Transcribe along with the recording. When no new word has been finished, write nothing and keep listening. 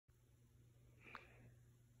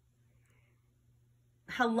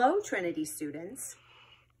Hello, Trinity students.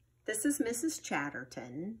 This is Mrs.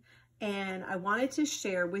 Chatterton, and I wanted to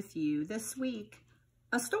share with you this week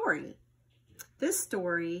a story. This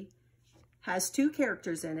story has two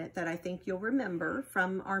characters in it that I think you'll remember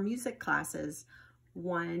from our music classes.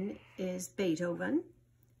 One is Beethoven,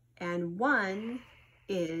 and one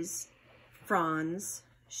is Franz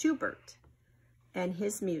Schubert and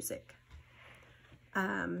his music.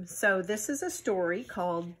 So this is a story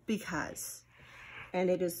called Because, and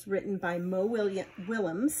it is written by Mo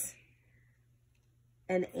Willems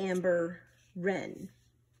and Amber Wren.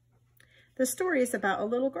 The story is about a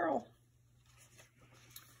little girl.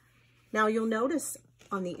 Now you'll notice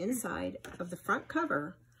on the inside of the front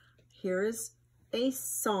cover, here is a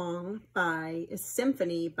symphony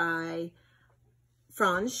by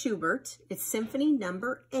Franz Schubert. It's Symphony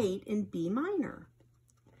number 8 in B minor.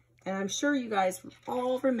 And I'm sure you guys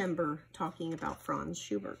all remember talking about Franz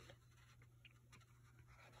Schubert.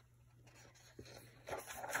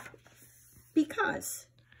 Because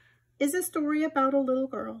is a story about a little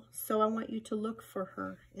girl, so I want you to look for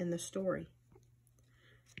her in the story.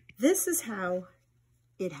 This is how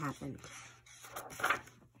it happened.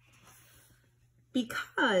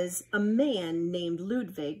 Because a man named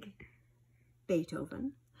Ludwig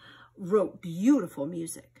Beethoven wrote beautiful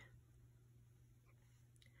music,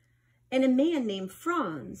 and a man named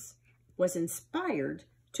Franz was inspired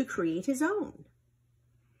to create his own.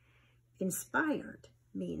 Inspired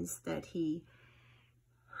means that he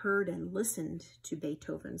heard and listened to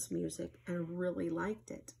Beethoven's music and really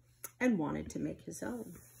liked it and wanted to make his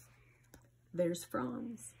own. There's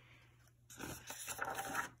Franz.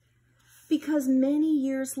 Because many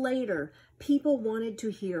years later, people wanted to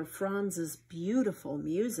hear Franz's beautiful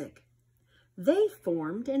music. They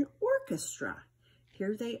formed an orchestra.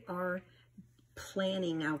 Here they are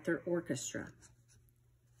planning out their orchestra.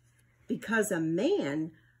 Because a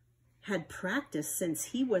man had practiced since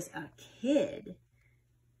he was a kid,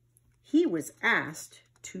 he was asked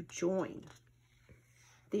to join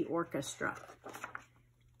the orchestra.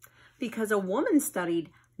 Because a woman studied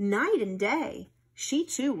night and day, she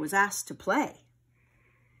too was asked to play.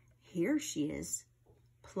 Here she is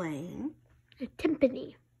playing a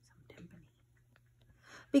timpani.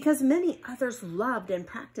 Because many others loved and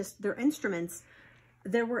practiced their instruments,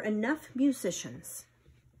 there were enough musicians.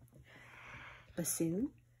 Bassoon,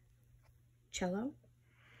 cello,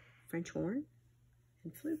 French horn,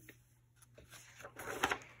 and flute.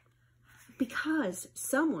 Because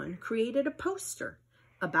someone created a poster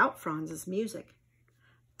about Franz's music.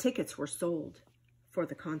 Tickets were sold for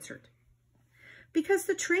the concert. Because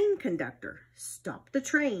the train conductor stopped the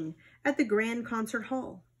train at the Grand Concert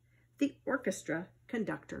Hall, the orchestra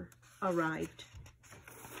conductor arrived.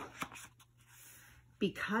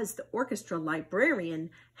 Because the orchestra librarian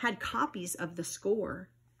had copies of the score,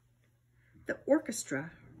 the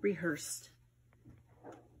orchestra rehearsed.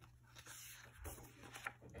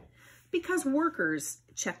 Because workers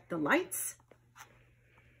checked the lights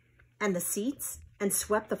and the seats and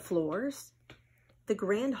swept the floors, the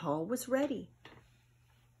grand hall was ready.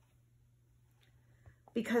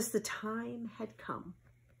 Because the time had come,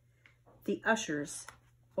 the ushers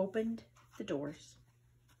opened the doors.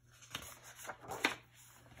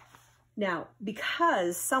 Now,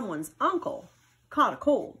 because someone's uncle caught a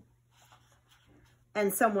cold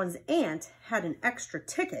and someone's aunt had an extra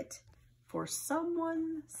ticket for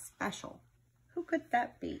someone special, who could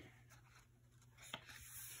that be?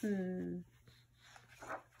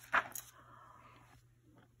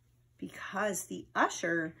 Because the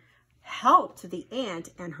usher helped the aunt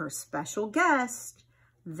and her special guest,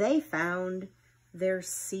 they found their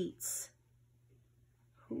seats.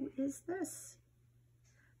 Who is this?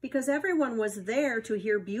 Because everyone was there to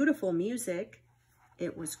hear beautiful music,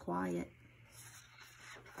 it was quiet.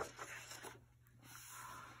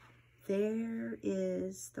 There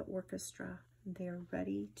is the orchestra. They're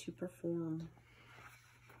ready to perform.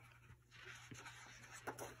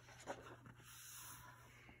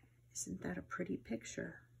 Isn't that a pretty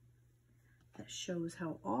picture? That shows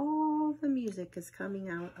how all the music is coming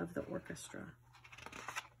out of the orchestra.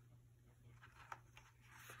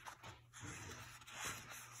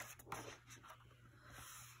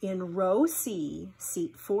 In row C,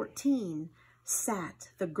 seat 14, sat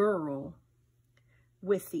the girl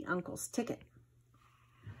with the uncle's ticket.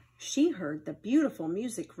 She heard the beautiful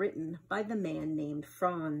music written by the man named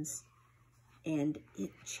Franz, and it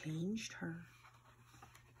changed her.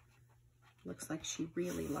 Looks like she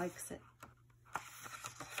really likes it.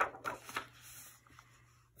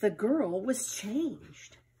 The girl was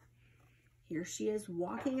changed. Here she is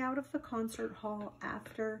walking out of the concert hall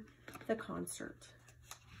after the concert.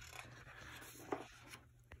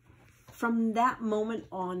 From that moment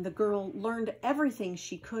on, the girl learned everything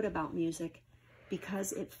she could about music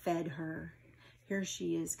because it fed her. Here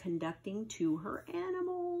she is conducting to her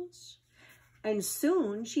animals. And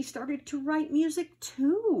soon she started to write music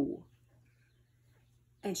too.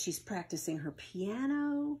 And she's practicing her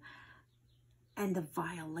piano and the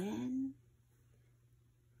violin.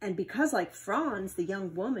 And because, like Franz, the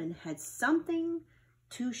young woman had something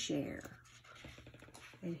to share.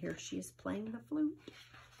 And here she is playing the flute.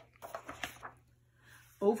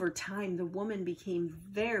 Over time, the woman became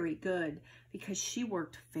very good because she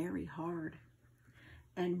worked very hard.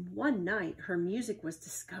 And one night, her music was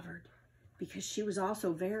discovered because she was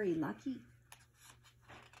also very lucky.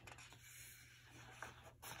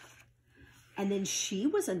 And then she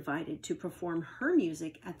was invited to perform her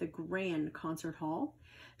music at the Grand Concert Hall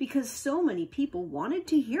because so many people wanted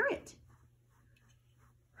to hear it.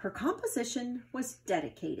 Her composition was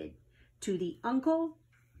dedicated to the uncle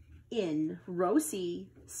in row C,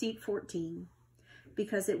 seat 14,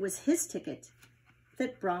 because it was his ticket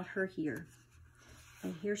that brought her here.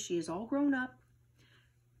 And here she is all grown up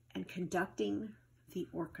and conducting the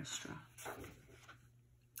orchestra.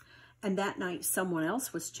 And that night, someone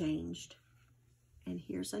else was changed. And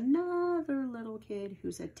here's another little kid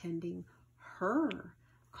who's attending her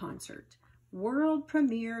concert. World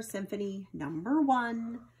Premiere Symphony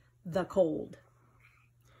 #1, The Cold.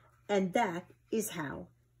 And that is how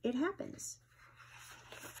it happens.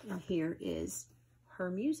 And here is her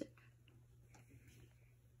music.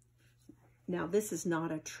 Now, this is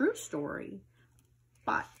not a true story,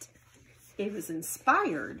 but it was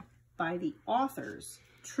inspired by the author's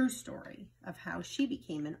true story of how she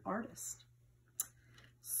became an artist.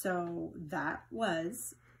 So that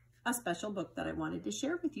was a special book that I wanted to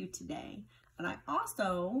share with you today. And I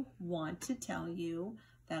also want to tell you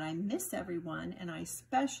that I miss everyone, and I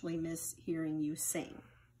especially miss hearing you sing,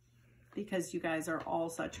 because you guys are all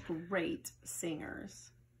such great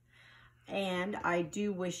singers. And I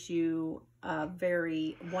do wish you a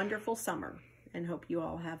very wonderful summer and hope you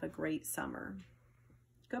all have a great summer.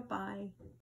 Goodbye.